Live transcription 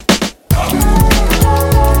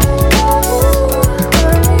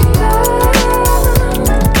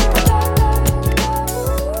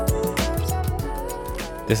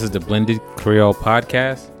This is the Blended Creole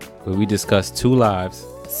Podcast, where we discuss two lives,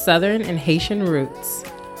 Southern and Haitian roots.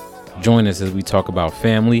 Join us as we talk about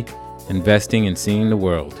family, investing, and seeing the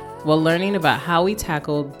world. While learning about how we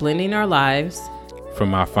tackled blending our lives,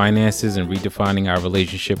 from our finances and redefining our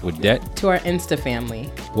relationship with debt, to our Insta family.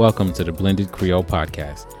 Welcome to the Blended Creole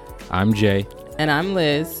Podcast. I'm Jay. And I'm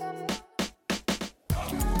Liz.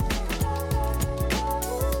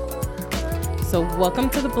 So welcome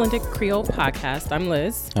to the Blended Creole Podcast. I'm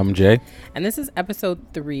Liz. I'm Jay. And this is episode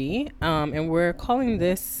 3. And we're calling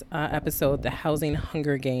this episode the Housing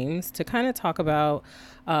Hunger Games, to kind of talk about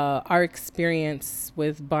our experience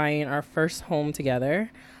with buying our first home together.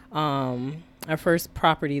 Our first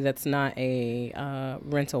property that's not a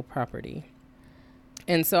rental property.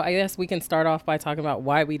 And so I guess we can start off by talking about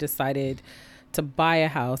why we decided to buy a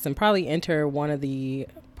house and probably enter one of the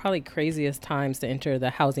craziest times to enter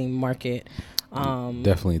the housing market.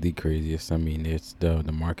 Definitely the craziest. I mean, it's the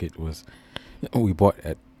market was, we bought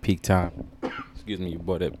at peak time. Excuse me, you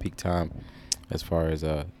bought at peak time as far as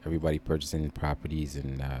everybody purchasing properties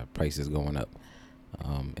and prices going up.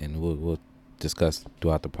 And we'll discuss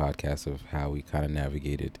throughout the podcast of how we kind of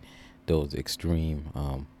navigated those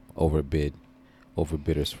extreme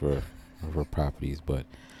overbidders for properties. But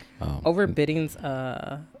overbidding's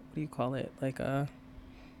what do you call it? Like I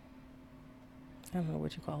don't know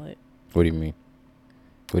what you call it. What do you mean?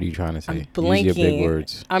 What are you trying to say? I'm blanking. Use your big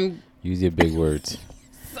words. Use your big words.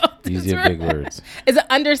 Use your big words. It's an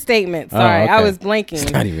understatement. Sorry, okay. I was blanking.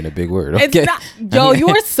 It's not even a big word. Okay. It's not. Yo, you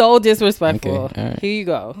are so disrespectful. Okay, right. Here you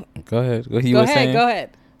go. Go ahead. Go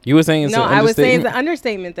ahead. You were saying it's no. an I was saying understatement? it's an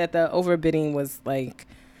understatement that the overbidding was like,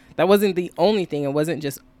 that wasn't the only thing. It wasn't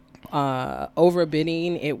just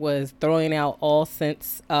overbidding. It was throwing out all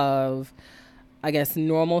sense of, I guess,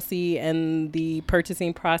 normalcy in the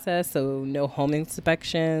purchasing process. So no home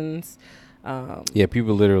inspections. Yeah,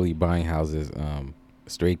 people literally buying houses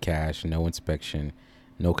straight cash, no inspection,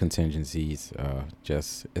 no contingencies.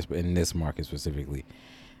 Just in this market specifically,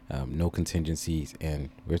 no contingencies, and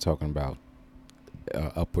we're talking about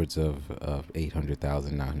upwards of $800,000,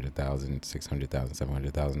 $900,000,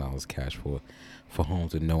 $600,000, $700,000 cash for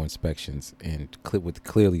homes with no inspections and with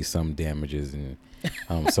clearly some damages and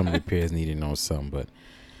some repairs needed on some. But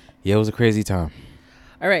yeah, it was a crazy time.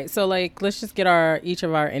 All right, so let's just get each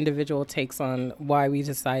of our individual takes on why we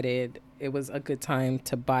decided it was a good time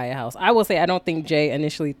to buy a house. I will say I don't think Jay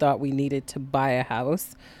initially thought we needed to buy a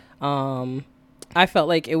house. I felt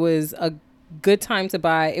like it was a good time to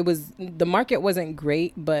buy. The market wasn't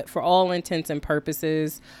great, but for all intents and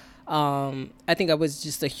purposes, I think I was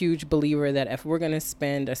just a huge believer that if we're going to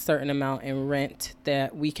spend a certain amount in rent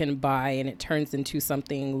that we can buy and it turns into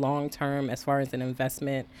something long-term as far as an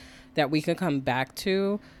investment that we can come back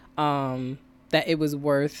to, that it was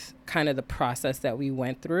worth kind of the process that we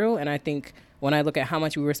went through. And I think when I look at how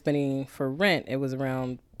much we were spending for rent, it was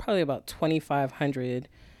around probably about $2,500,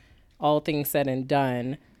 all things said and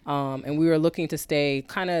done. And we were looking to stay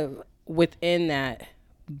kind of within that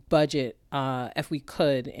budget, if we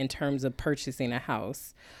could, in terms of purchasing a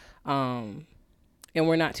house. And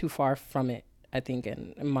we're not too far from it, I think,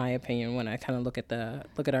 in my opinion, when I kind of look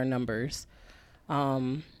at our numbers.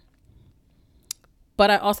 But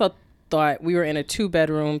I also thought we were in a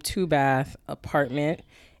 2-bedroom, 2-bath apartment,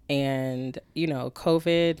 and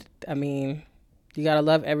COVID, I mean, you gotta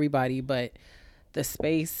love everybody, but the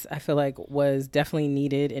space I feel like was definitely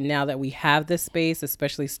needed. And now that we have this space,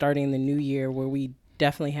 especially starting the new year where we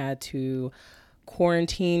definitely had to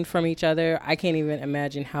quarantine from each other, I can't even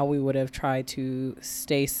imagine how we would have tried to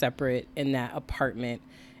stay separate in that apartment.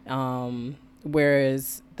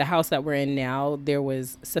 Whereas the house that we're in now, there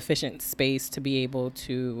was sufficient space to be able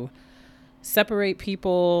to separate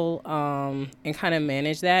people and kind of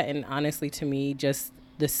manage that. And honestly, to me, just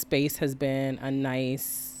the space has been a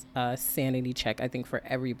nice sanity check, I think, for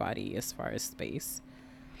everybody as far as space.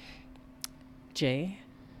 Jay?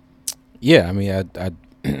 Yeah, I mean, I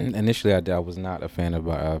initially I was not a fan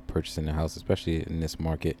of purchasing a house, especially in this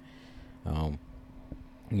market.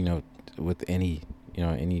 With any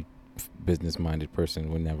business-minded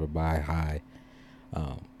person would never buy high,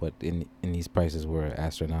 but in these prices were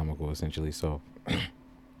astronomical essentially. So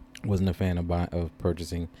wasn't a fan of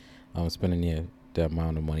purchasing, spending the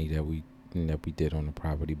amount of money that we did on the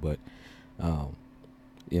property. But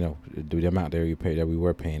the amount that we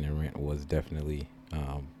were paying in rent was definitely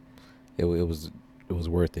it was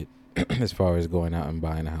worth it as far as going out and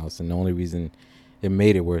buying a house. And the only reason it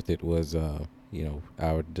made it worth it was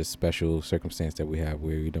the special circumstance that we have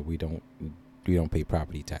where we don't pay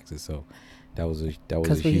property taxes. So that was a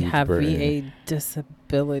Because we huge have burden. VA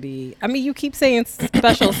disability. I mean, you keep saying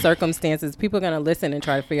special circumstances. People are going to listen and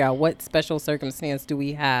try to figure out what special circumstance do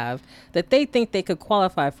we have that they think they could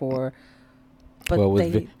qualify for. But Well,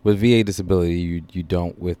 with VA disability, you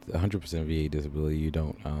don't, with 100% VA disability,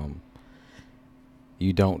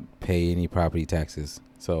 you don't pay any property taxes.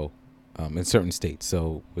 So in certain states.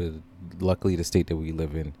 So with luckily the state that we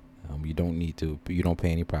live in, you don't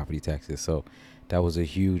pay any property taxes. So that was a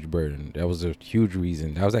huge burden. That was a huge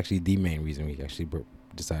reason. That was actually the main reason we actually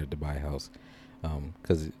decided to buy a house.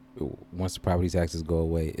 Because once the property taxes go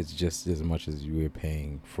away, it's just as much as you were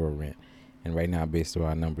paying for rent. And right now, based on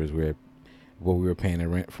our numbers, what we were paying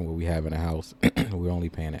in rent from what we have in a house, we're only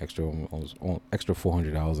paying an extra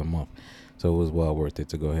 $400 a month. So it was well worth it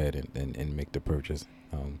to go ahead and make the purchase.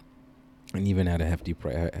 And even at a hefty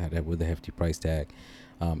with a hefty price tag,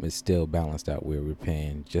 it's still balanced out where we're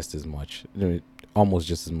paying just as much, almost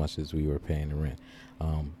just as much as we were paying the rent,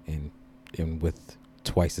 and with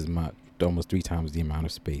twice as much, almost 3 times the amount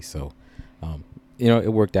of space. So,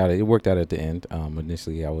 it worked out. It worked out at the end.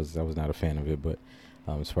 Initially, I was not a fan of it, but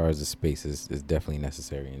as far as the space is definitely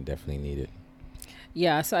necessary and definitely needed.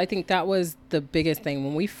 Yeah, so I think that was the biggest thing.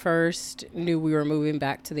 When we first knew we were moving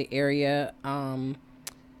back to the area,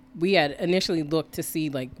 we had initially looked to see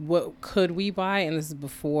like what could we buy, and this is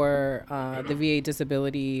before the VA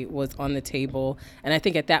disability was on the table. And I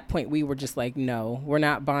think at that point we were just like, no, we're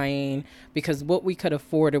not buying, because what we could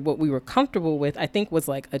afford or what we were comfortable with, I think, was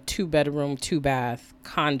like a 2-bedroom, 2-bath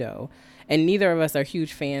condo. And neither of us are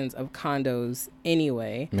huge fans of condos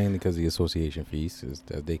anyway. Mainly because the association fees is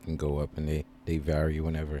that they can go up, and they vary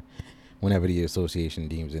whenever the association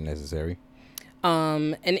deems it necessary.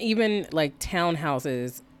 And even like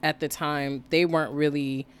townhouses at the time, it wasn't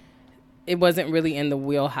really in the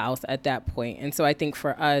wheelhouse at that point. And so I think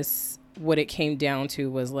for us, what it came down to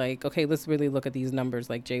was like, okay, let's really look at these numbers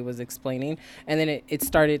like Jay was explaining. And then it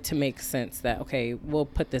started to make sense that, okay, we'll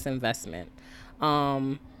put this investment.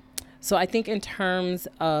 So I think in terms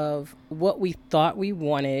of what we thought we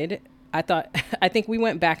wanted, I think we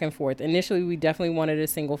went back and forth. Initially, we definitely wanted a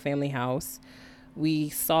single family house. We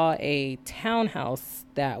saw a townhouse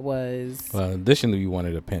that was... Well, additionally, we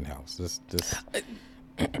wanted a penthouse.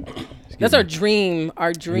 That's our dream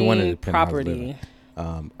property.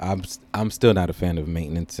 I'm still not a fan of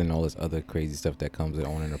maintenance and all this other crazy stuff that comes with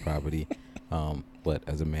owning a property. But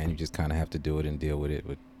as a man, you just kind of have to do it and deal with it,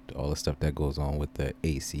 with all the stuff that goes on with the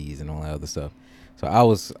ACs and all that other stuff. So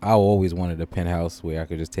I always wanted a penthouse where I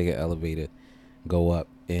could just take an elevator, go up,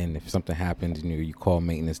 and if something happens, you call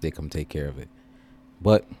maintenance, they come take care of it.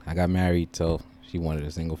 But I got married, so she wanted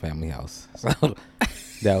a single family house. So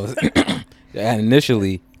that was and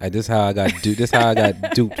initially, this is how I got duped. This is how I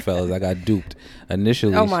got duped, fellas. I got duped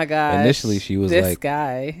initially. Oh my god! Initially, she was this like,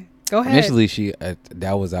 guy. Go ahead. Initially,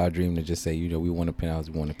 that was our dream to just say, we want a penthouse,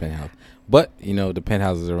 we want a penthouse. But the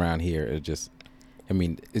penthouses around here are just,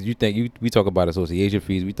 we talk about association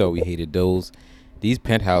fees. We thought we hated those. These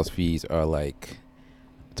penthouse fees are like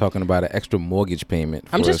talking about an extra mortgage payment.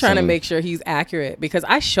 I'm just trying to make sure he's accurate, because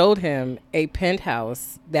I showed him a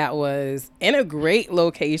penthouse that was in a great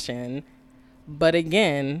location, but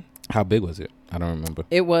again, how big was it? I don't remember.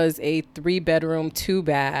 It was a 3-bedroom,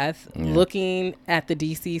 2-bath, looking at the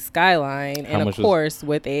DC skyline, and of course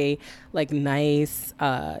with a like nice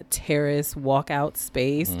terrace walkout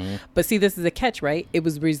space. Mm-hmm. But see, this is a catch, right? It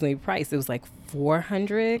was reasonably priced. It was like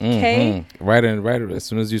 $400K. Mm-hmm. Right as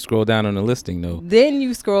soon as you scroll down on the listing, though. Then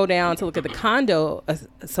you scroll down to look at the condo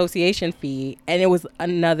association fee, and it was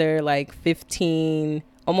another like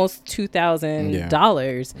almost $2,000.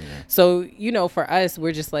 Yeah. So, for us,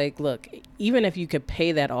 we're just like, look, even if you could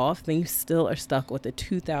pay that off, then you still are stuck with a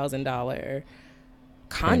 $2,000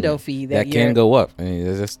 condo fee that can go up. I mean,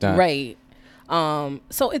 it's just not right.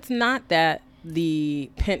 So it's not that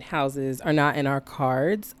the penthouses are not in our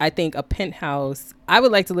cards. I think a penthouse, I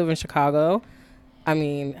would like to live in Chicago. I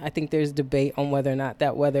mean, I think there's debate on whether or not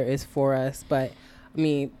that weather is for us, but I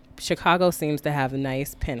mean, Chicago seems to have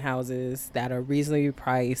nice penthouses that are reasonably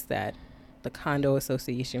priced, that the condo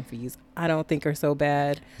association fees I don't think are so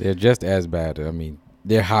bad. They're just as bad. I mean,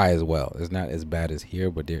 they're high as well. It's not as bad as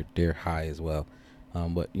here, but they're high as well.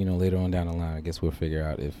 But later on down the line, I guess we'll figure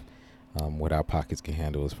out if what our pockets can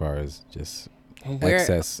handle as far as just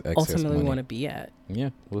excess ultimately money. Want to be at.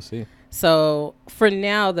 Yeah, we'll see. So for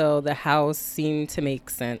now, though, the house seemed to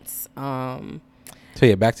make sense. So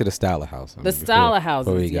yeah, back to the style of house. Style of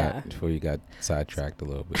houses, before you got sidetracked a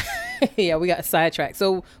little bit. Yeah, we got sidetracked.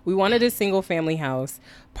 So we wanted a single family house.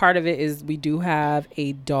 Part of it is we do have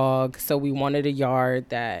a dog, so we wanted a yard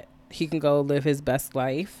that he can go live his best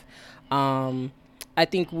life. I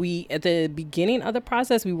think we at the beginning of the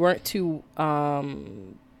process we weren't too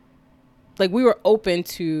like we were open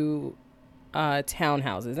to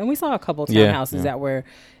townhouses, and we saw a couple townhouses that were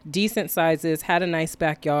decent sizes, had a nice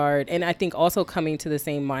backyard, and I think also coming to the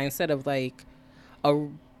same mindset of like a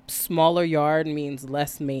smaller yard means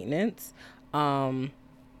less maintenance.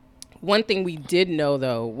 One thing we did know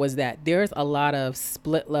though was that there's a lot of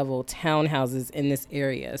split level townhouses in this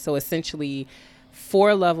area. So essentially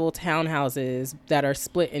 4-level townhouses that are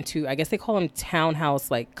split into, I guess they call them townhouse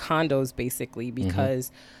like condos basically,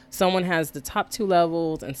 because someone has the top 2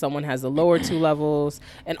 levels and someone has the lower 2 levels.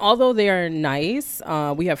 And although they are nice,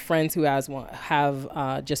 we have friends who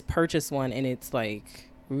have just purchased one, and it's like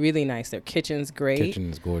really nice. Their kitchen's great. Kitchen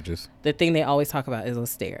is gorgeous. The thing they always talk about is those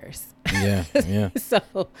stairs. Yeah. So,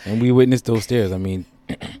 and we witnessed those stairs. I mean,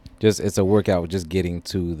 it's a workout just getting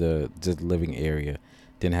to the living area,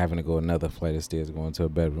 then having to go another flight of stairs, going to a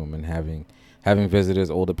bedroom, and having visitors,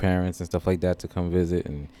 older parents and stuff like that to come visit,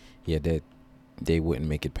 and that they wouldn't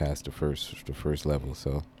make it past the first level.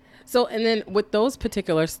 So and then with those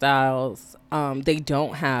particular styles, they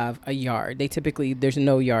don't have a yard. There's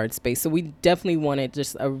no yard space. So we definitely wanted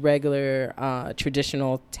just a regular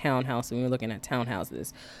traditional townhouse when we were looking at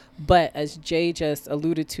townhouses. But as Jay just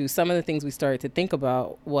alluded to, some of the things we started to think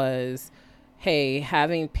about was, hey,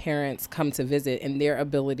 having parents come to visit and their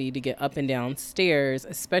ability to get up and down stairs,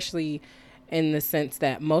 especially in the sense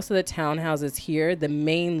that most of the townhouses here, the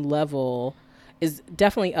main level is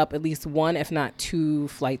definitely up at least 1, if not 2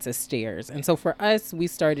 flights of stairs. And so for us, we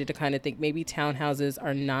started to kind of think maybe townhouses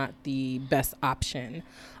are not the best option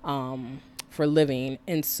for living.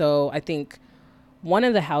 And so I think one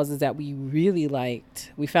of the houses that we really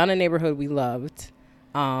liked, we found a neighborhood we loved,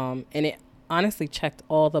 and it honestly checked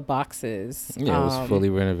all the boxes. Yeah, it was fully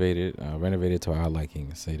renovated to our liking,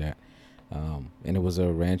 to say that. And it was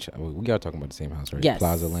a ranch. We are talking about the same house, right? Yes.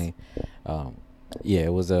 Plaza Lane.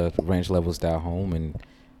 It was a ranch level style home and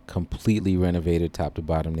completely renovated top to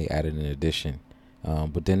bottom. They added an addition.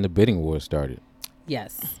 But then the bidding war started.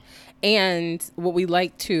 Yes. And what we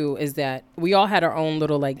liked too is that we all had our own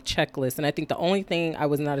little like checklist. And I think the only thing I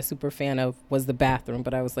was not a super fan of was the bathroom.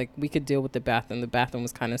 But I was like, we could deal with the bathroom. The bathroom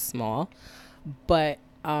was kind of small. But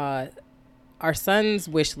our son's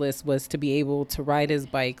wish list was to be able to ride his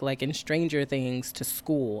bike like in Stranger Things to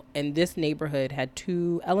school. And this neighborhood had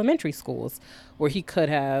 2 elementary schools where he could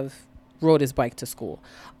have rode his bike to school.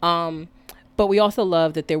 But we also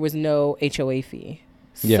loved that there was no HOA fee.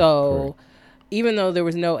 Yeah, so correct. Even though there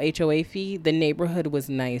was no HOA fee, the neighborhood was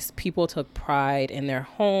nice. People took pride in their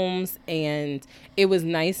homes, and it was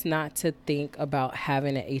nice not to think about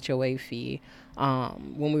having an HOA fee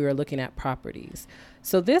when we were looking at properties.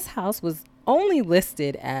 So this house was only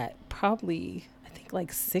listed at probably, I think,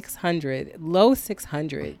 like 600, low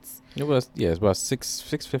 600s. It was, it's about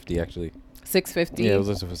 650 actually. 650. Yeah, it was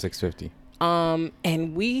listed for 650.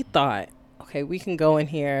 And we thought, okay, we can go in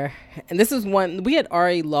here. And this is one, we had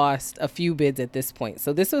already lost a few bids at this point.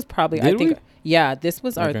 So this was probably, this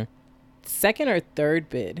was our second or third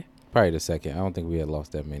bid. Probably the second. I don't think we had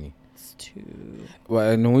lost that many. It's 2. Well,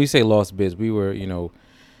 and when we say lost bids, we were, we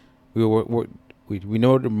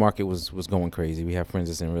know the market was going crazy. We have friends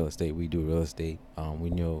that's in real estate. We do real estate. We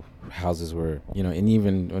know houses were, and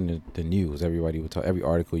even on the news, everybody would talk, every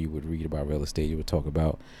article you would read about real estate, you would talk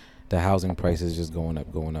about the housing prices just going up.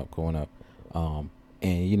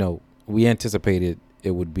 And, we anticipated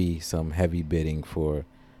it would be some heavy bidding for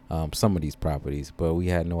some of these properties, but we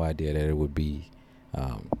had no idea that it would be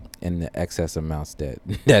in the excess amounts that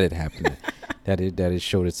it happened, that it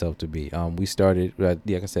showed itself to be. We started, like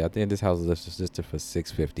I said, I think this house was listed for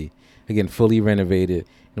 $650. Again, fully renovated.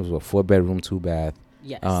 It was a 4-bedroom, 2-bath.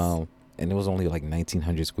 Yes. And it was only like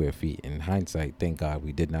 1,900 square feet. In hindsight, thank God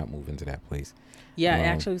we did not move into that place. Yeah, it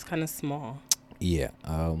actually was kind of small. Yeah.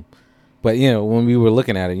 But when we were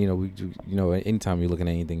looking at it, anytime you're looking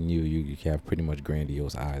at anything new, you have pretty much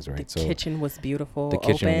grandiose eyes, right? The kitchen was beautiful. The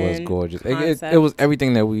kitchen was gorgeous. It was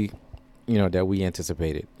everything that we, that we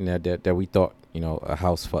anticipated, that we thought, a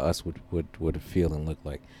house for us would feel and look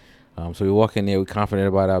like. So we walk in there, we're confident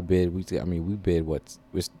about our bid. We bid what?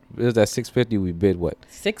 It was at 650. We bid what?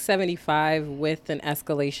 675 with an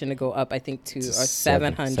escalation to go up, I think, to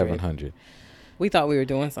 700. 700. We thought we were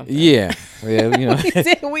doing something. Yeah. We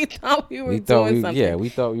thought we were doing something. Yeah, we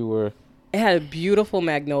thought we were. It had a beautiful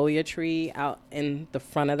magnolia tree out in the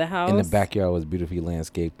front of the house. And the backyard was beautifully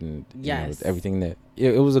landscaped, and yes, everything that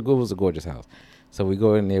it was a gorgeous house. So we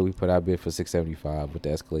go in there, we put our bid for 675 with the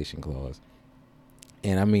escalation clause.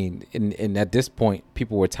 And and at this point,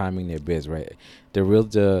 people were timing their bids, right?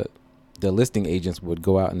 The listing agents would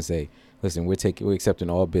go out and say, listen, we're accepting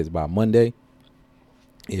all bids by Monday.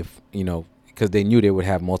 If because they knew they would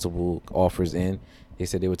have multiple offers in, they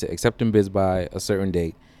said they would accept them bids by a certain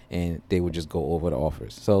date, and they would just go over the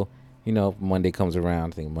offers. So Monday comes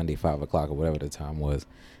around, I think Monday 5 o'clock or whatever the time was.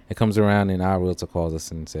 It comes around, and our realtor calls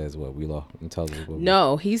us and says, "What we lost," and tells us what.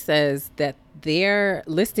 No, he says that their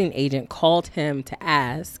listing agent called him to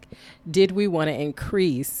ask, did we want to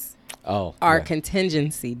increase our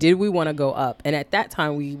contingency? Did we want to go up? And at that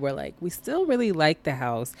time, we were like, we still really like the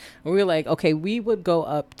house. And we were like, okay, we would go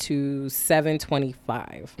up to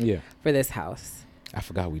 $725 for this house. I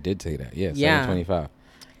forgot we did say that. Yeah. $725.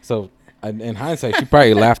 So in hindsight, she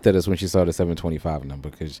probably laughed at us when she saw the $725 number,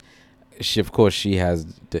 because of course she has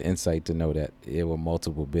the insight to know that there were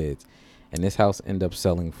multiple bids, and this house ended up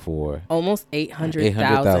selling for almost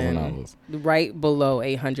 $800,000, right below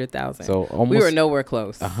 $800,000. So almost, we were nowhere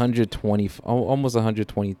close. Almost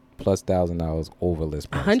 $120,000+ over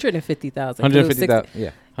list price.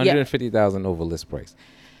 $150,000. $150,000 over list price.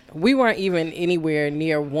 We weren't even anywhere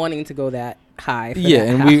near wanting to go that high.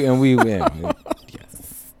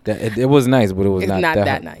 It was nice, but it was not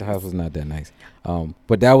that nice. The house was not that nice.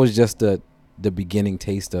 But that was just the beginning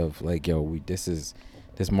taste of like,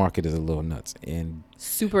 this market is a little nuts and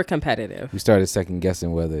super competitive. We started second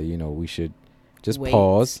guessing whether we should just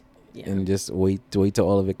pause and just wait till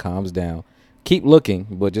all of it calms down. Keep looking,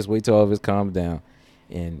 but just wait till all of it calms down,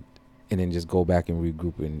 and then just go back and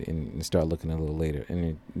regroup and start looking a little later,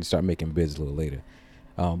 and then start making bids a little later.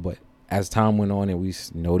 But as time went on, and we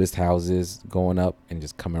noticed houses going up and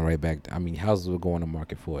just coming right back. I mean, houses were going to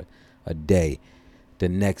market for a day. The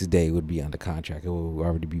next day would be under contract. It would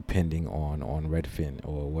already be pending on Redfin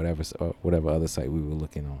or whatever other site we were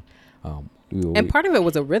looking on. Part of it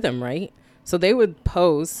was a rhythm, right? So they would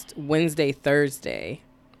post Wednesday, Thursday,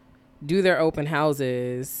 do their open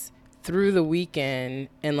houses through the weekend,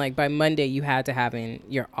 and like by Monday you had to have in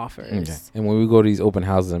your offers. Okay. And when we go to these open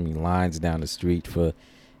houses, I mean, lines down the street for,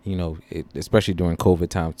 especially during COVID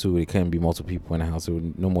time too, it couldn't be multiple people in the house. There were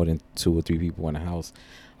no more than 2 or 3 people in the house.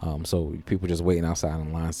 So people just waiting outside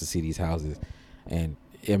in lines to see these houses. And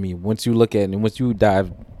I mean, once you look at and once you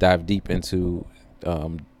dive deep into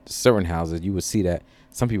certain houses, you would see that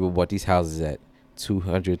some people bought these houses at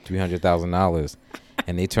 $200,000-$300,000,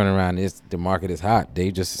 and they turn around. The market is hot.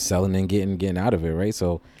 They just selling and getting out of it, right?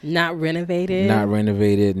 So not renovated,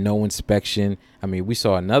 no inspection. I mean, we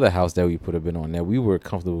saw another house that we put a bid on that we were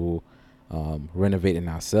comfortable renovating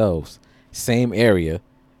ourselves. Same area.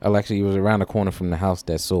 Actually, it was around the corner from the house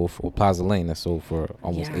that sold for Plaza Lane that sold for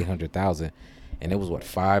almost $800,000, and it was what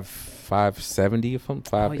 $570 from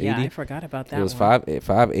 $580. Oh yeah, I forgot about that. It was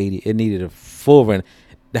 $580. It needed a full rent.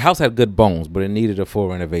 The house had good bones, but it needed a full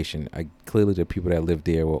renovation. Clearly, the people that lived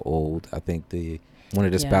there were old. I think one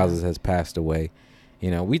of the spouses has passed away.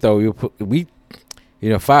 We thought we would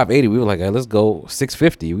 $580. We were like, let's go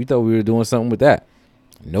 $650. We thought we were doing something with that.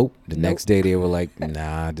 Nope. Next day they were like,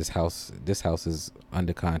 nah, this house is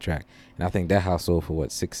under contract. And I think that house sold for what,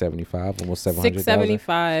 $675, almost $700,000.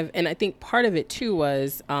 $675, and I think part of it too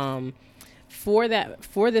was for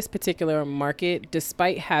this particular market,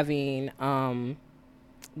 despite having the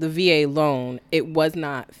VA loan, it was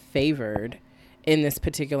not favored in this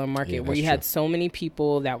particular market where you had so many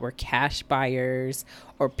people that were cash buyers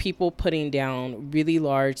or people putting down really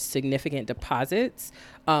large significant deposits.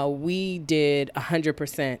 We did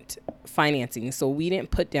 100% financing, so we didn't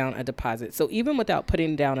put down a deposit. So even without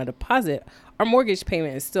putting down a deposit, our mortgage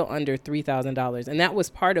payment is still under $3,000, and that was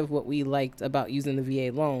part of what we liked about using the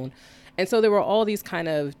VA loan. And so there were all these kind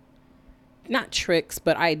of not tricks,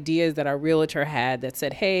 but ideas that our realtor had that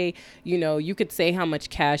said, hey, you could say how much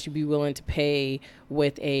cash you'd be willing to pay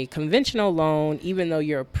with a conventional loan, even though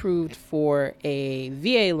you're approved for a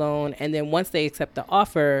VA loan. And then once they accept the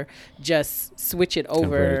offer, just switch it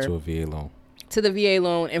over to a VA loan. To the VA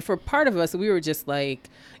loan. And for part of us, we were just like,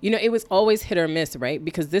 it was always hit or miss, right?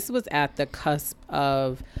 Because this was at the cusp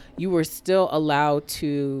of you were still allowed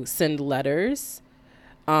to send letters,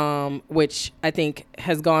 which I think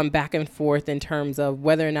has gone back and forth in terms of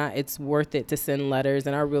whether or not it's worth it to send letters.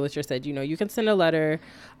 And our realtor said, you can send a letter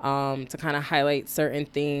to kind of highlight certain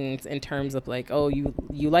things in terms of like, oh, you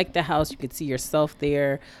like the house, you could see yourself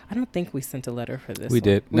there. I don't think we sent a letter for this. We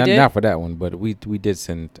did. Not for that one, but we did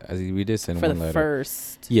send for one letter. For the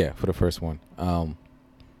first. Yeah, for the first one.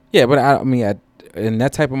 But I mean, in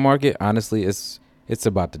that type of market, honestly, it's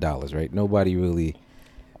about the dollars, right? Nobody really...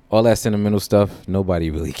 All that sentimental stuff, nobody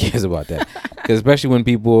really cares about that. Because especially when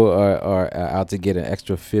people are out to get an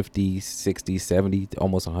extra $50, $60, $70,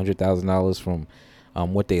 almost $100,000 from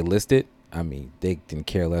what they listed, I mean, they didn't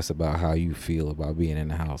care less about how you feel about being in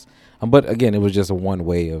the house. But again, it was just a one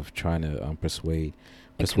way of trying to persuade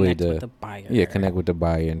connect with the the buyer. yeah, connect with the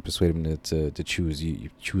buyer and persuade them to choose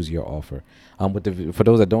choose your offer. But for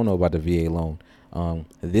those that don't know about the VA loan,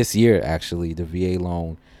 this year actually the VA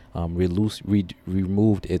loan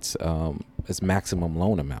removed its maximum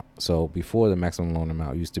loan amount. So before, the maximum loan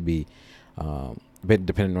amount used to be, but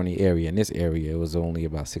depending on the area. In this area, it was only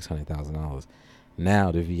about $600,000.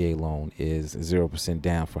 Now the VA loan is 0%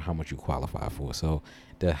 down for how much you qualify for. So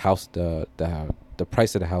the house, the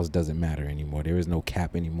price of the house doesn't matter anymore. There is no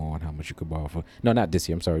cap anymore on how much you could borrow for. No, not this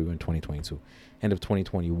year. I'm sorry. We're in 2022. End of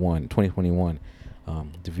 2021,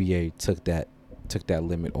 the VA took that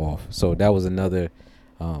limit off. So that was another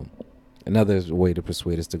way to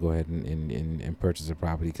persuade us to go ahead and purchase a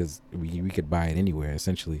property, because we could buy it anywhere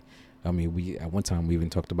essentially. I mean, we at one time we even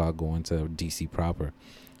talked about going to DC proper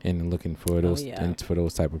and looking for those for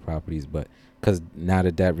those type of properties, but because now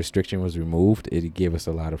that restriction was removed, it gave us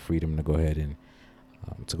a lot of freedom to go ahead and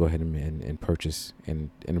purchase in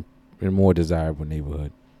a more desirable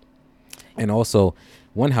neighborhood. And also,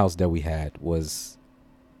 one house that we had was,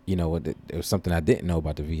 it was something I didn't know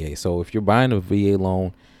about the VA. So if you're buying a VA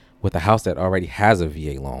loan with a house that already has a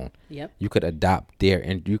VA loan, you could adopt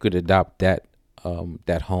that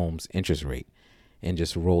home's interest rate and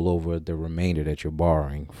just roll over the remainder that you're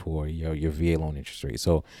borrowing for your VA loan interest rate.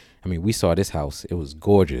 So, I mean, we saw this house. It was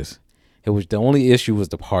gorgeous. It was, the only issue was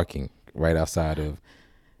the parking right outside of.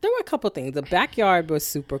 There were a couple things. The backyard was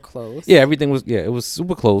super close. Yeah, everything was, it was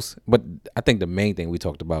super close. But I think the main thing we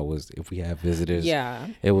talked about was if we have visitors. Yeah.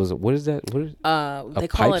 It was, what is that? What is they a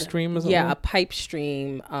call pipe it, stream or something? Yeah, a pipe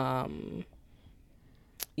stream. A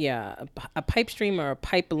pipe stream or a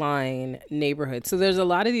pipeline neighborhood. So there's a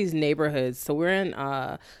lot of these neighborhoods. So we're in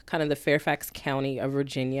kind of the Fairfax County of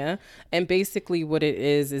Virginia, and basically what it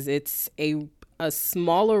is it's a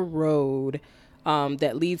smaller road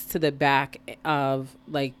that leads to the back of,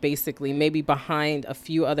 like, basically maybe behind a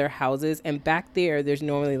few other houses, and back there's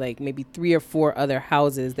normally like maybe 3 or 4 other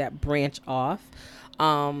houses that branch off.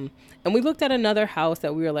 And we looked at another house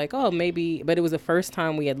that we were like, oh, maybe, but it was the first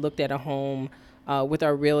time we had looked at a home with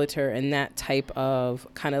our realtor in that type of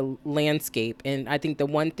kind of landscape. And I think the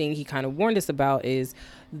one thing he kind of warned us about is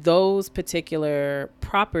those particular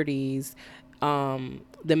properties, the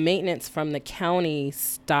maintenance from the county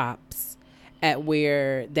stops at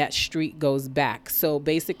where that street goes back. So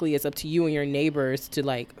basically it's up to you and your neighbors to,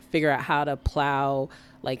 like, figure out how to plow,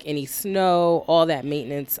 like, any snow, all that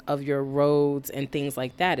maintenance of your roads and things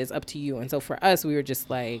like that is up to you. And so for us, we were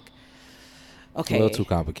just like, okay, a little too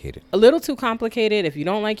complicated. A little too complicated if you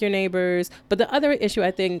don't like your neighbors. But the other issue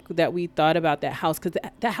I think that we thought about that house, because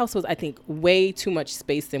that house was, I think, way too much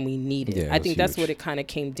space than we needed. Yeah, I think that's huge. what it kind of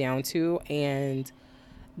came down to. And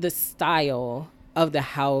the style of the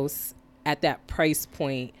house at that price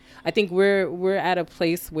point, I think we're at a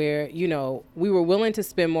place where, we were willing to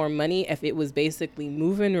spend more money if it was basically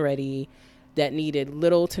move-in ready, that needed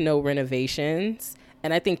little to no renovations.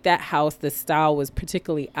 And I think that house, the style was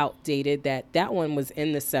particularly outdated, that one was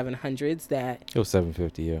in the 700s, that It was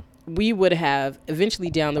 750, yeah. we would have eventually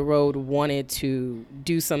down the road wanted to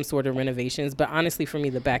do some sort of renovations. But honestly, for me,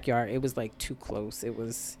 the backyard, it was like too close. It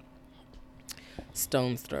was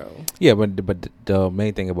stone's throw. Yeah, but the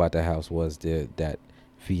main thing about that house was that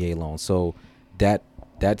VA loan. So that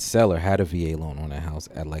seller had a VA loan on that house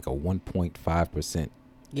at like a 1.5%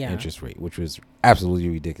 interest rate, which was absolutely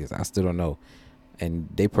ridiculous. I still don't know. And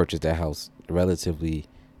they purchased that house relatively,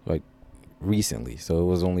 like, recently. So it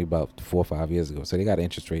was only about 4 or 5 years ago. So they got an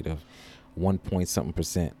interest rate of 1 point something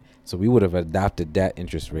percent. So we would have adopted that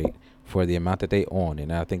interest rate for the amount that they own.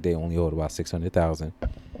 And I think they only owed about $600,000.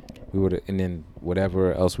 We would, and then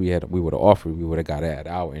whatever else we would have offered, we would have got at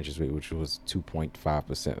our interest rate, which was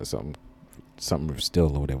 2.5% or something still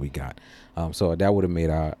low that we got. So that would have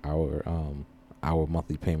made our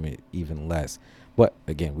monthly payment even less. But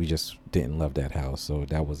again, we just didn't love that house, so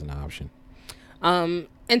that was an option. And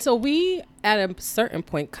so we, at a certain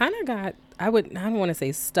point, kind of got, I don't want to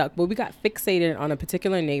say stuck, but we got fixated on a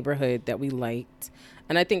particular neighborhood that we liked.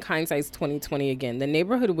 And I think hindsight's 2020 again. The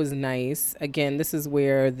neighborhood was nice. Again, this is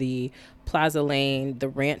where the Plaza Lane, the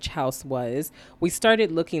ranch house was. We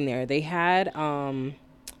started looking there. They had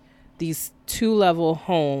these 2-level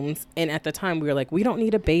homes. And at the time, we were like, we don't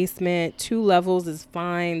need a basement. 2 levels is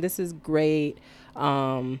fine. This is great.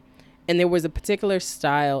 And there was a particular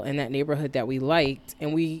style in that neighborhood that we liked.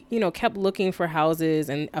 And we, kept looking for houses.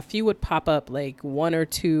 And a few would pop up, like 1 or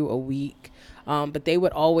 2 a week. But they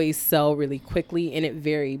would always sell really quickly, and it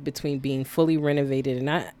varied between being fully renovated and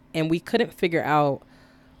not. And we couldn't figure out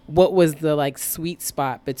what was the like sweet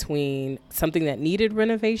spot between something that needed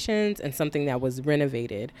renovations and something that was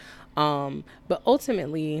renovated. But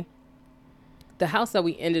ultimately, the house that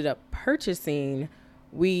we ended up purchasing,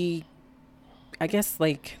 I guess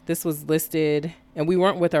like this was listed and we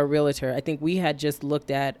weren't with our realtor. I think we had just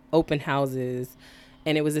looked at open houses,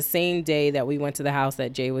 and it was the same day that we went to the house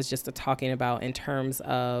that Jay was just talking about in terms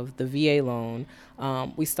of the VA loan.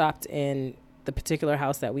 We stopped in the particular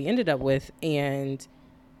house that we ended up with, and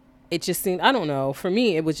it just seemed, I don't know, for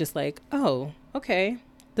me, it was just like, oh, okay,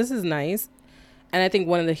 this is nice. And I think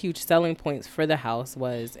one of the huge selling points for the house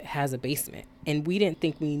was it has a basement. And we didn't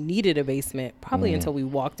think we needed a basement probably until we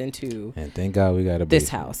walked into And thank God we got a this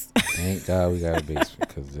basement. house. Thank God we got a basement,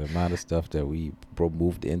 because the amount of stuff that we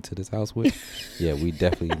moved into this house with, yeah, we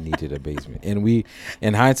definitely needed a basement. And we,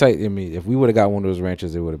 in hindsight, I mean, if we would have got one of those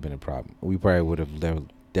ranches, it would have been a problem. We probably would have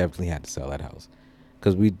definitely had to sell that house,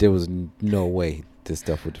 because there was no way this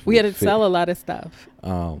stuff would. We had to fit. sell a lot of stuff.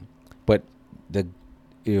 But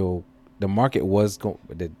the market was going.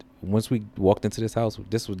 Once we walked into this house,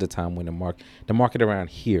 this was the time when the market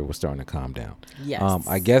around here was starting to calm down. Yes.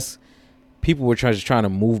 I guess people were trying to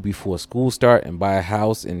move before school start and buy a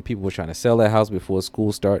house, and people were trying to sell that house before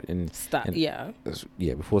school start and Stop. and, Yeah.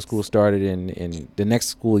 before school started and the next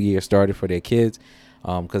school year started for their kids,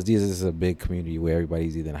 because this is a big community where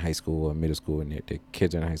everybody's either in high school or middle school, and their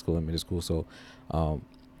kids are in high school and middle school. So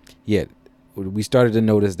we started to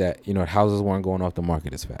notice that houses weren't going off the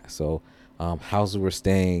market as fast. So houses were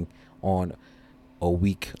staying on a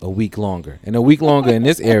week longer, and a week longer in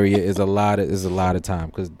this area is a lot of time,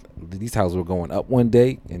 because these houses were going up one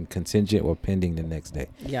day and contingent or pending the next day.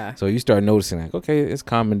 Yeah. So you start noticing like, okay, it's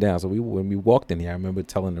calming down. So when we walked in here, I remember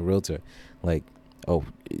telling the realtor, like, oh,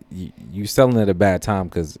 you selling at a bad time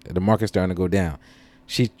because the market's starting to go down.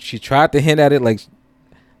 She tried to hint at it like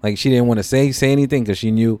she didn't want to say anything, because she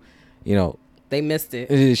knew, They missed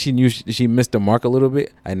it. she knew she missed the mark a little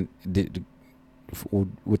bit. And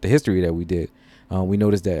with the history that we did, we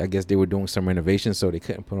noticed that I guess they were doing some renovations, so they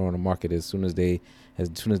couldn't put it on the market as soon as they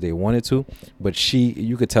wanted to. But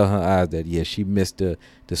you could tell her eyes that she missed the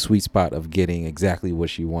sweet spot of getting exactly what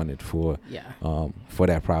she wanted for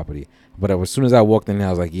that property. But as soon as I walked in there, I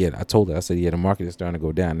was like, I told her, I said, the market is starting to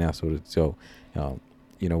go down now. So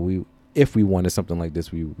if we wanted something like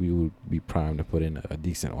this, we would be primed to put in a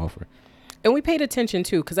decent offer. And we paid attention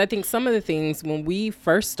too, because I think some of the things when we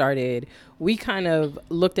first started, we kind of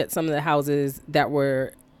looked at some of the houses that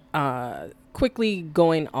were quickly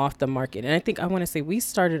going off the market. And I think I want to say we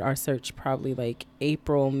started our search probably like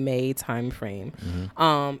April, May timeframe.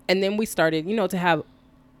 Mm-hmm. And then we started, to have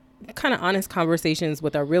kind of honest conversations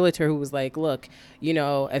with our realtor, who was like, look,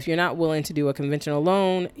 if you're not willing to do a conventional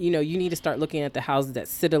loan, you need to start looking at the houses that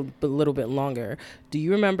sit a little bit longer. Do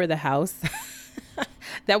you remember the house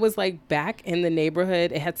that was like back in the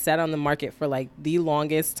neighborhood? It had sat on the market for like the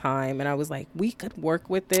longest time, and I was like, we could work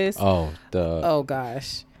with this. Oh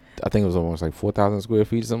gosh, I think it was almost like 4,000 square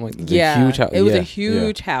feet or something like that. Yeah, huge it was a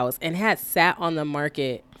huge house, and had sat on the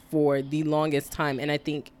market for the longest time. And I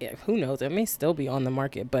think, who knows, it may still be on the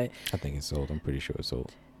market, but I think it's sold. I'm pretty sure it's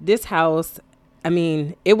sold. This house, I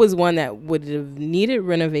mean, it was one that would have needed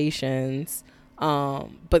renovations,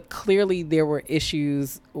 but clearly there were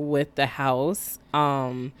issues with the house.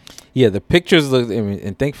 The pictures look,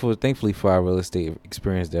 and thankfully for our real estate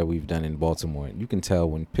experience that we've done in Baltimore, you can tell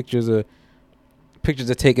when pictures are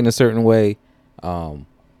taken a certain way, and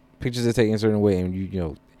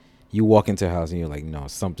you walk into a house and you're like, no,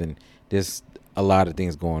 there's a lot of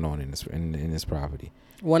things going on in this property.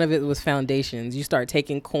 One of it was foundations. You start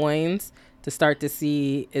taking coins to start to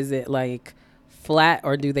see, is it like flat,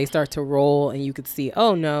 or do they start to roll, and you could see,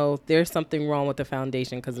 oh no, there's something wrong with the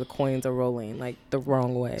foundation because the coins are rolling like the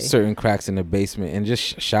wrong way. Certain cracks in the basement, and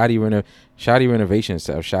just shoddy renovations,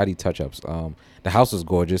 shoddy touch-ups. The house was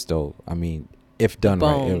gorgeous though. I mean, if done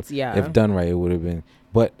right, it would have been.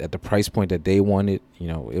 But at the price point that they wanted,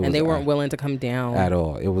 and they weren't willing to come down at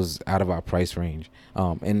all. It was out of our price range.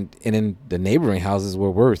 And in the neighboring houses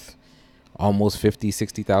were worth almost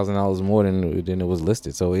 $50,000-$60,000 more than it was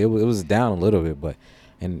listed. So it was down a little bit, but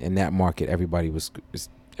in that market, everybody was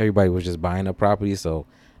just buying up property. So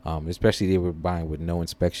especially they were buying with no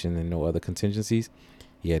inspection and no other contingencies.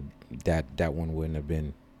 Yeah, that one wouldn't have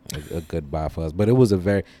been a good buy for us. But it was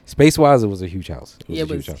space-wise, it was a huge house. It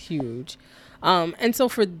was huge. And so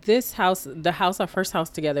for this house, our first house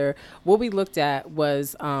together, what we looked at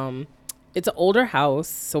was, it's an older house,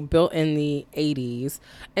 so built in the 80s.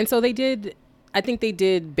 And so they did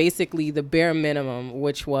basically the bare minimum,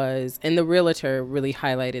 which was, and the realtor really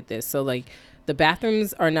highlighted this. So like the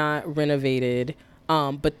bathrooms are not renovated,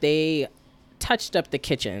 but they touched up the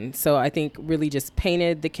kitchen. So I think really just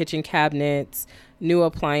painted the kitchen cabinets, new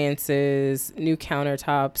appliances, new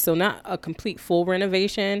countertops. So not a complete full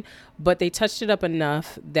renovation, but they touched it up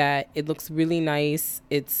enough that it looks really nice.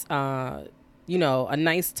 It's, you know, a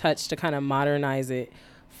nice touch to kind of modernize it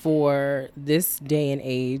for this day and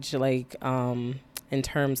age, like in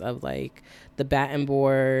terms of like the batten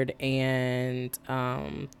board and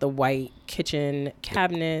the white kitchen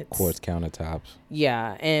cabinets, quartz countertops.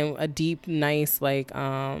 Yeah, and a deep, nice like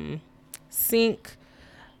sink.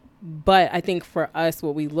 But I think for us,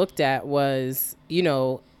 what we looked at was, you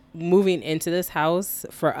know, moving into this house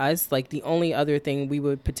for us, like the only other thing we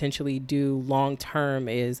would potentially do long term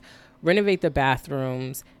is renovate the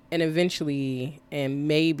bathrooms and eventually and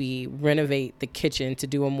maybe renovate the kitchen to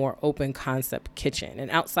do a more open concept kitchen.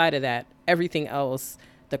 And outside of that, everything else,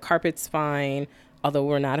 the carpet's fine, although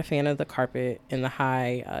we're not a fan of the carpet in the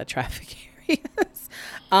high traffic areas.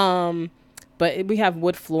 But we have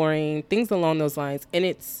wood flooring, things along those lines, and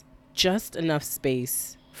it's just enough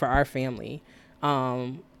space for our family.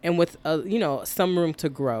 And with, you know, some room to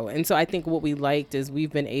grow. And so I think what we liked is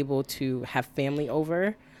we've been able to have family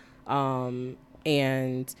over.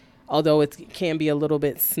 And although it can be a little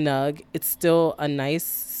bit snug, it's still a nice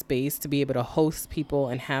space to be able to host people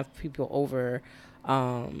and have people over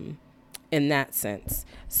in that sense.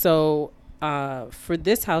 So for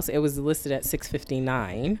this house, it was listed at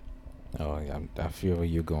 $659. Oh, yeah, I feel where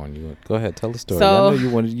you're going. You go ahead, tell the story. So I know you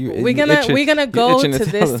wanted. We're gonna go to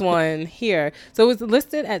this one here. So it was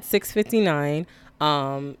listed at $659,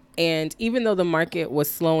 and even though the market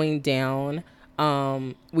was slowing down,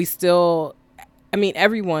 we still, I mean,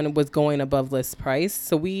 everyone was going above list price.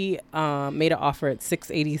 So we made an offer at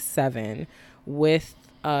 $687 with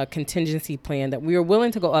a contingency plan that we were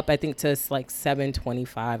willing to go up. I think to like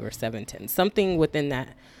 $725 or $710, something within that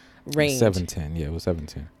range. $710, yeah, it was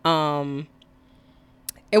 $710.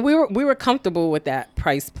 And we were comfortable with that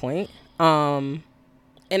price point. And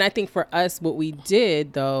I think for us, what we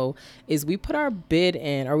did though is we put our bid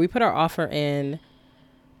in, or we put our offer in,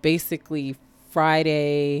 basically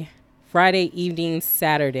Friday evening,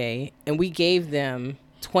 Saturday, and we gave them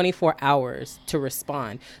 24 hours to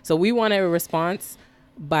respond. So we wanted a response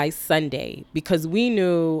by Sunday because we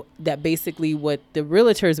knew that basically what the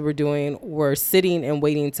realtors were doing were sitting and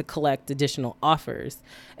waiting to collect additional offers.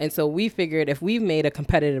 And so we figured if we made a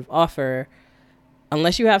competitive offer,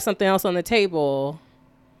 unless you have something else on the table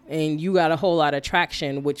and you got a whole lot of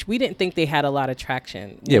traction, which we didn't think they had a lot of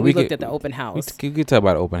traction. Yeah, we looked at the open house. We could talk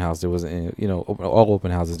about open house. There was, you know, all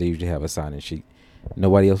open houses, they usually have a sign-in sheet.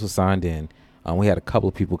 Nobody else was signed in. We had a couple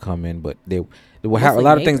of people come in, but there were a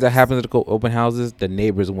lot of things that happen at the open houses. The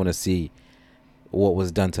neighbors want to see what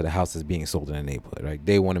was done to the houses being sold in the neighborhood. Right?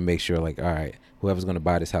 They want to make sure, like, all right, whoever's going to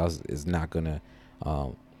buy this house is not going to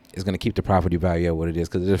is going to keep the property value at what it is,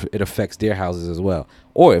 because it affects their houses as well.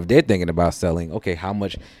 Or if they're thinking about selling, okay, how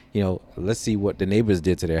much, you know, let's see what the neighbors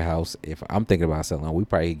did to their house. If I'm thinking about selling, we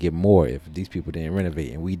probably could get more if these people didn't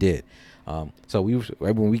renovate, and we did. So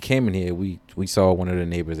when we came in here, we saw one of the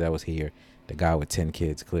neighbors that was here. The guy with 10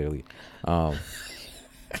 kids, clearly.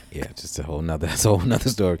 Yeah, just a whole nother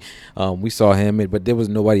story. We saw him, but there was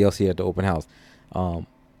nobody else here at the open house.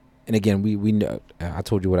 And again, we know, I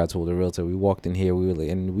told you what I told the realtor. We walked in here,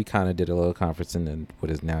 we kind of did a little conference in what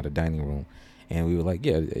is now the dining room. And we were like,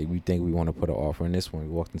 yeah, we think we want to put an offer in this one. We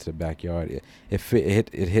walked into the backyard. It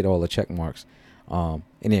hit all the check marks. And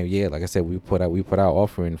then, yeah, like I said, we put our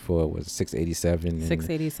offer in for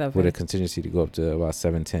 $687 with a contingency to go up to about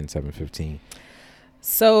 $710, $715.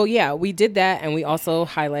 So yeah, we did that, and we also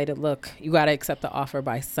highlighted, look, you got to accept the offer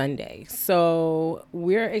by Sunday. So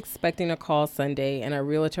we're expecting a call Sunday, and our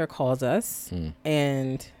realtor calls us,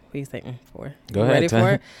 and what are you thinking for? Go ahead. Ready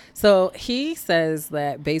for it? So he says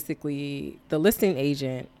that basically the listing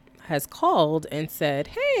agent has called and said,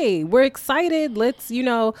 hey, we're excited. Let's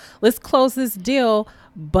close this deal.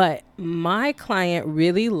 But my client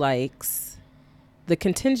really likes the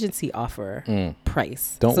contingency offer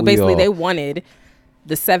price. So basically they wanted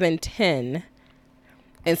the $710.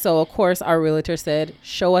 And so, of course, our realtor said,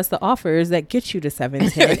 show us the offers that get you to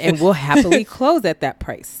 $710 and we'll happily close at that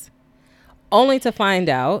price. Only to find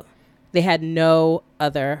out they had no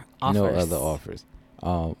other offers.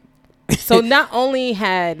 So not only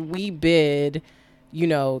had we bid,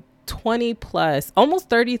 20 plus, almost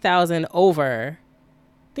 30,000 over,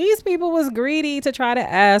 these people was greedy to try to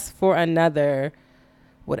ask for another,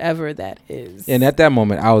 whatever that is. And at that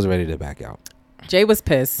moment, I was ready to back out. Jay was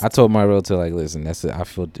pissed. I told my realtor, like, listen, I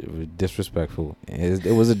feel disrespectful.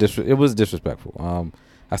 It was disrespectful.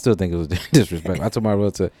 I still think it was disrespectful. I told my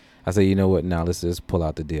realtor, I said, you know what? Now let's just pull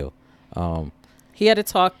out the deal. He had to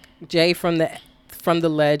talk Jay from the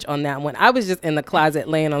ledge on that one. I was just in the closet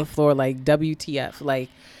laying on the floor like WTF, like,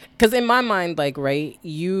 because in my mind, like, right,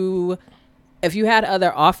 if you had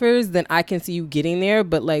other offers, then I can see you getting there.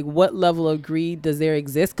 But like, what level of greed does there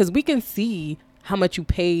exist? Because we can see how much you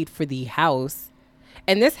paid for the house.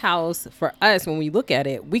 And this house, for us, when we look at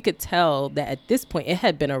it, we could tell that at this point it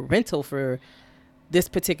had been a rental for this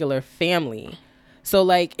particular family. So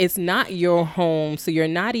like, it's not your home. So you're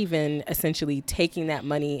not even essentially taking that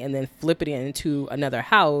money and then flipping it into another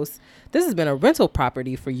house. This has been a rental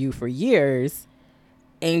property for you for years.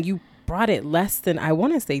 And you brought it less than, I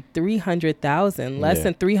want to say 300,000, less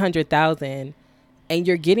than 300,000. And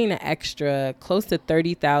you're getting an extra close to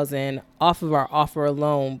 30,000 off of our offer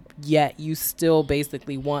alone. Yet you still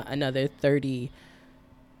basically want another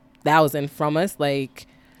 30,000 from us. Like,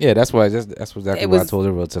 yeah, that's exactly why I told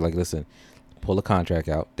the realtor, like, listen, pull a contract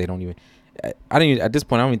out. They don't even. I didn't even, at this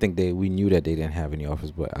point. I don't even think we knew that they didn't have any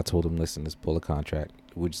offers. But I told them, listen, let's pull a contract.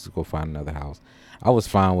 We'll just go find another house. I was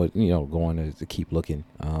fine with going to keep looking.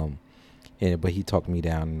 But he talked me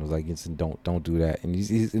down and was like, don't do that. And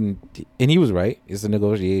he was right. It's a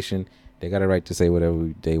negotiation. They got a right to say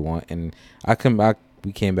whatever they want. And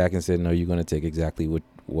we came back and said, no, you're going to take exactly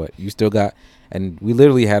what you still got. And we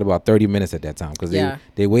literally had about 30 minutes at that time because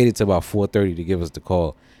they waited till about 4:30 to give us the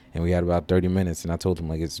call. And we had about 30 minutes. And I told them,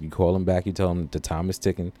 like, you call them back, you tell them the time is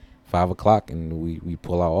ticking, 5 o'clock, and we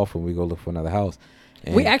pull our offer and we go look for another house.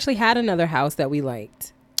 And we actually had another house that we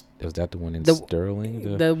liked. Was that the one in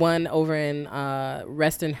Sterling? The one over in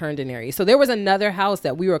Reston Herndon area. So there was another house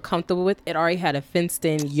that we were comfortable with. It already had a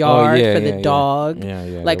fenced-in yard for the dog,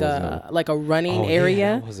 like a running area.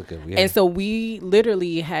 Yeah, that was a good one. And so we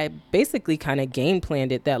literally had basically kind of game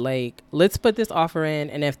planned it that, like, let's put this offer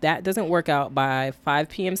in, and if that doesn't work out by 5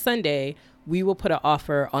 p.m. Sunday, we will put an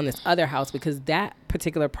offer on this other house, because that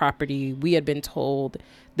particular property, we had been told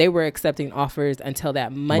they were accepting offers until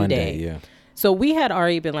that Monday. So we had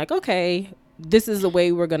already been like, okay, this is the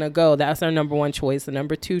way we're going to go. That's our number one choice, the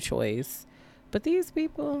number two choice. But these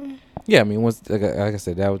people. Yeah, I mean, once, like I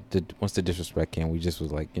said, once the disrespect came, we just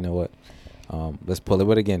was like, you know what? Let's pull it.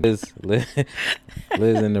 But again, Liz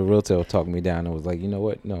and the realtor talked me down and was like, you know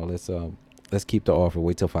what? No, let's keep the offer.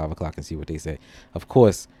 Wait till 5 o'clock and see what they say. Of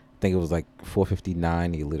course, I think it was like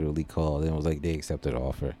 4:59. He literally called and was like, they accepted the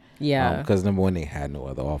offer. Yeah. Because number one, they had no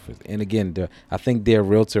other offers. And again, I think their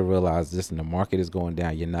realtor realized, listen, the market is going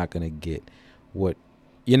down. You're not going to get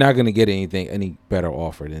any better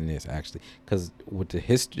offer than this, actually. Because with the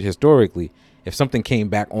historically, if something came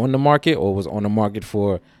back on the market or was on the market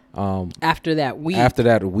for after that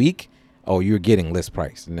week, oh, you're getting list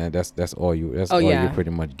price, and that's all you're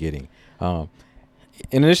pretty much getting.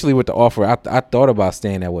 And initially with the offer, I thought about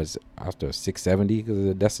staying at after 670,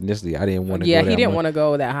 because that's initially I didn't want to. Yeah, he didn't want to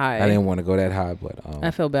go that high. I didn't want to go that high, but I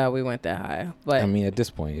feel bad we went that high. But I mean, at this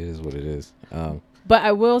point, it is what it is. But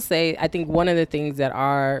I will say, I think one of the things that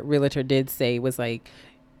our realtor did say was, like,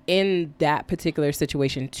 in that particular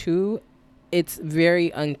situation too, it's very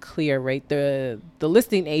unclear, right? The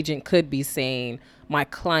listing agent could be saying my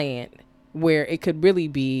client, where it could really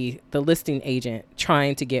be the listing agent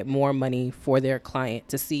trying to get more money for their client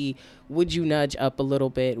to see, would you nudge up a little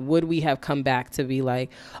bit? Would we have come back to be like,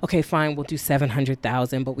 okay, fine, we'll do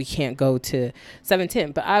 700,000, but we can't go to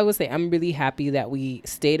 710. But I would say I'm really happy that we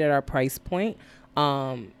stayed at our price point,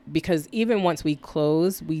 because even once we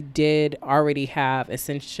closed, we did already have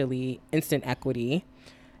essentially instant equity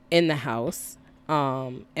in the house.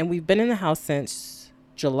 And we've been in the house since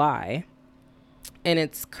July. And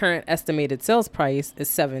its current estimated sales price is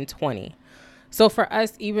 $720. So for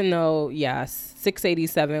us, even though,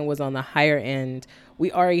 $687 was on the higher end,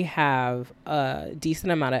 we already have a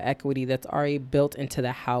decent amount of equity that's already built into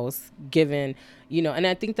the house, given, and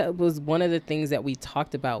I think that was one of the things that we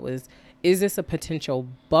talked about was, is this a potential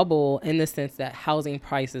bubble in the sense that housing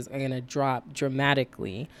prices are going to drop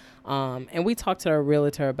dramatically? And we talked to our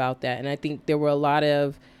realtor about that. And I think there were a lot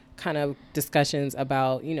of kind of discussions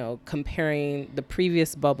about, comparing the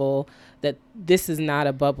previous bubble, that this is not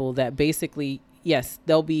a bubble, that basically, yes,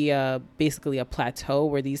 there'll be basically a plateau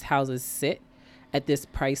where these houses sit at this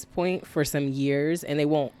price point for some years, and they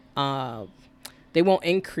won't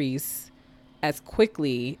increase as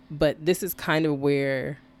quickly, but this is kind of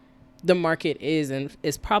where the market is and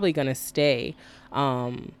is probably going to stay,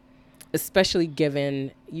 especially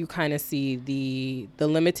given you kind of see the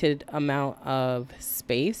limited amount of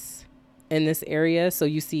space in this area. So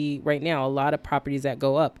you see right now a lot of properties that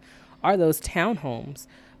go up are those townhomes,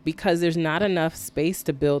 because there's not enough space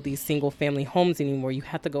to build these single family homes anymore. You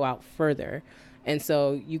have to go out further. And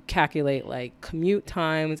so you calculate like commute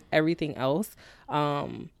times, everything else.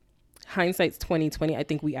 hindsight's 2020. I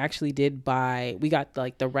think we actually did buy. We got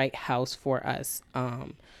like the right house for us.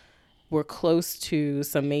 We're close to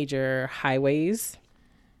some major highways.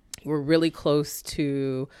 We're really close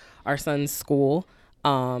to our son's school.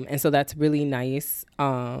 And so that's really nice.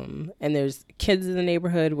 And there's kids in the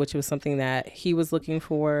neighborhood, which was something that he was looking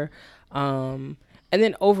for. And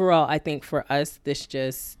then overall, I think for us, this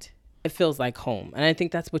just, it feels like home. And I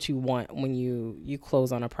think that's what you want when you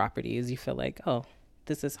close on a property, is you feel like, oh,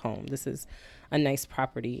 this is home. This is a nice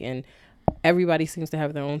property. And everybody seems to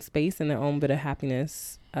have their own space and their own bit of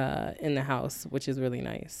happiness in the house, which is really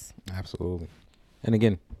nice. Absolutely. And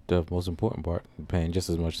again, the most important part, paying just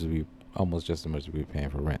as much as almost just as much as we're paying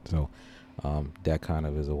for rent. So that kind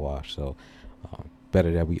of is a wash. So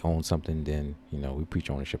better that we own something than, we preach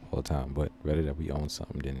ownership all the time, but better that we own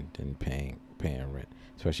something than paying rent,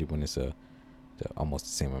 especially when it's almost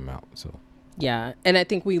the same amount. So yeah. And I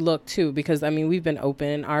think we look too, because we've been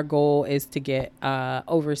open. Our goal is to get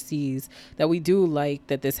overseas, that we do like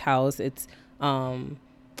that this house, it's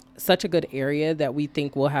such a good area that we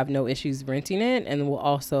think we'll have no issues renting it, and we'll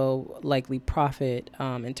also likely profit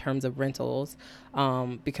in terms of rentals,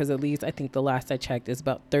 because at least I think the last I checked is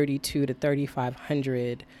about $3,200 to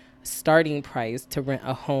 $3,500 starting price to rent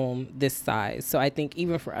a home this size. So I think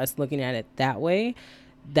even for us looking at it that way,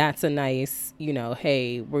 that's a nice,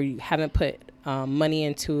 hey, we haven't put money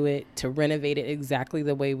into it to renovate it exactly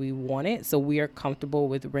the way we want it. So we are comfortable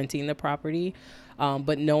with renting the property.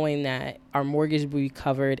 But knowing that our mortgage will be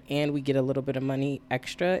covered and we get a little bit of money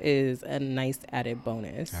extra is a nice added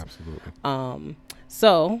bonus. Absolutely.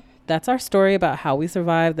 So that's our story about how we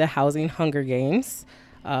survived the housing Hunger Games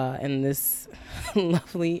in this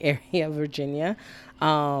lovely area of Virginia.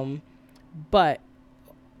 But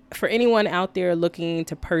for anyone out there looking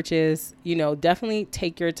to purchase, definitely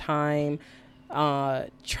take your time.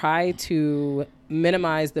 Try to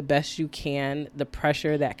minimize the best you can the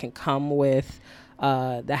pressure that can come with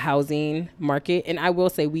the housing market. And I will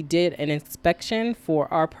say we did an inspection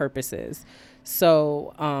for our purposes.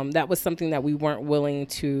 So that was something that we weren't willing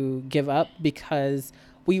to give up, because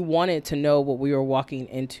we wanted to know what we were walking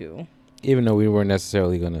into. Even though we weren't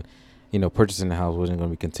necessarily going to, purchasing the house wasn't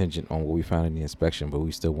going to be contingent on what we found in the inspection, but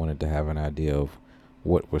we still wanted to have an idea of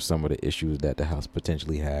what were some of the issues that the house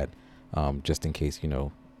potentially had, just in case,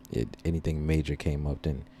 anything major came up,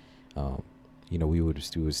 then, we would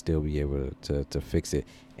still be able to fix it.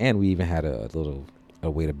 And we even had a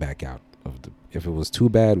way to back out of if it was too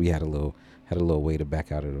bad, we had a little way to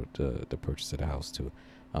back out of the purchase of the house too.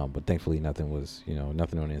 But thankfully nothing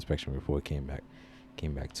on the inspection report came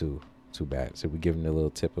back too bad. So we giving a little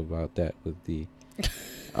tip about that with the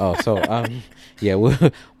yeah,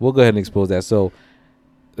 we'll go ahead and expose that. So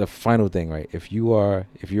the final thing, right? If you're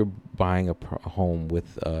buying a home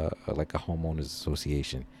with like a homeowners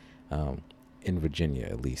association, in Virginia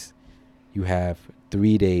at least, you have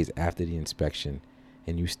 3 days after the inspection,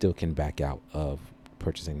 and you still can back out of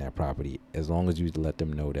purchasing that property, as long as you let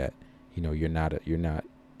them know that you're not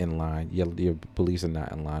in line. Your beliefs are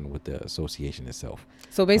not in line with the association itself.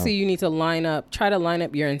 So basically, you need to try to line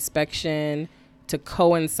up your inspection to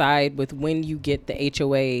coincide with when you get the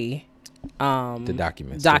HOA the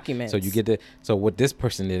documents. So you get so what this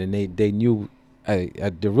person did, and they knew.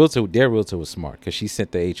 Their realtor was smart, because she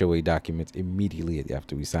sent the HOA documents immediately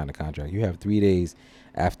after we signed the contract. You have 3 days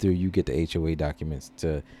after you get the HOA documents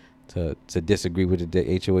to disagree with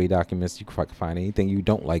the HOA documents. You can find anything you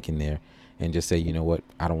don't like in there and just say, you know what,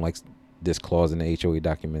 I don't like this clause in the HOA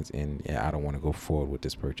documents, and I don't want to go forward with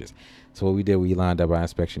this purchase. So what we did, we lined up our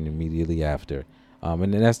inspection immediately after.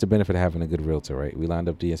 And then that's the benefit of having a good realtor, right? We lined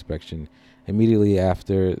up the inspection immediately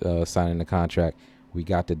after signing the contract. We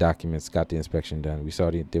got the documents, got the inspection done. We saw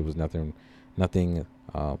there was nothing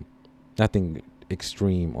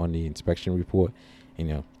extreme on the inspection report,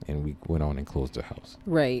 and we went on and closed the house.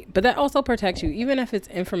 Right. But that also protects you, even if it's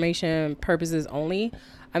information purposes only.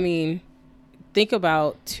 Think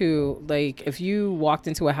about too, like if you walked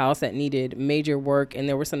into a house that needed major work and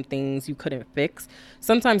there were some things you couldn't fix,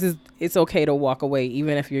 sometimes it's okay to walk away,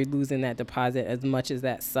 even if you're losing that deposit, as much as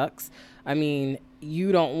that sucks.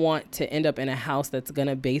 You don't want to end up in a house that's going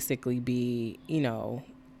to basically be,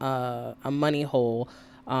 a money hole,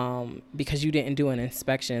 because you didn't do an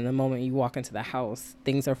inspection. The moment you walk into the house,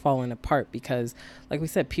 things are falling apart, because like we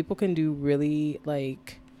said, people can do really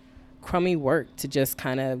crummy work to just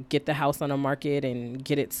kind of get the house on the market and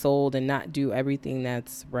get it sold and not do everything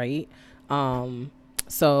that's right.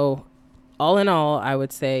 So all in all, I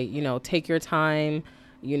would say, take your time,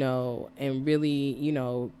 and really,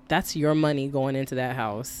 that's your money going into that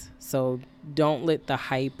house. So don't let the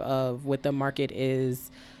hype of what the market is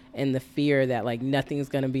and the fear that like nothing's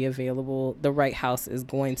going to be available. The right house is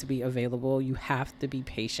going to be available. You have to be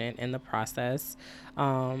patient in the process,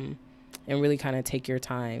 and really kind of take your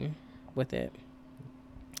time with it.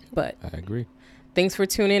 But I agree. Thanks for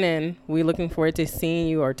tuning in. We're looking forward to seeing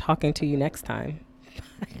you or talking to you next time.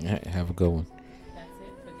 Have a good one. That's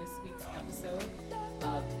it for this week's episode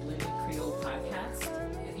of Blended Creole Podcast.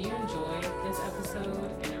 If you enjoyed this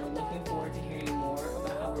episode and are looking forward to hearing more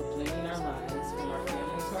about how we're blending our lives from our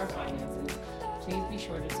family to our finances, please be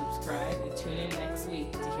sure to subscribe and tune in next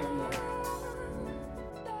week to hear more.